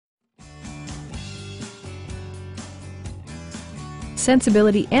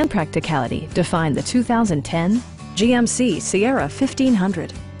Sensibility and practicality define the 2010 GMC Sierra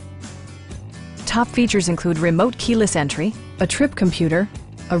 1500. Top features include remote keyless entry, a trip computer,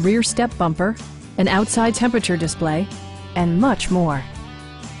 a rear step bumper, an outside temperature display, and much more.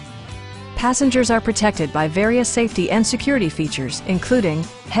 Passengers are protected by various safety and security features, including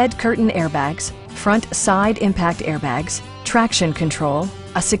head curtain airbags, front side impact airbags, traction control,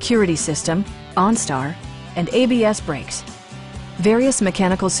 a security system, OnStar, and ABS brakes. Various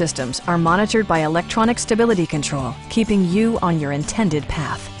mechanical systems are monitored by electronic stability control, keeping you on your intended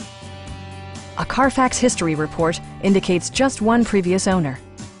path. A Carfax history report indicates just one previous owner.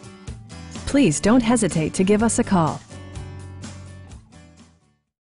 Please don't hesitate to give us a call.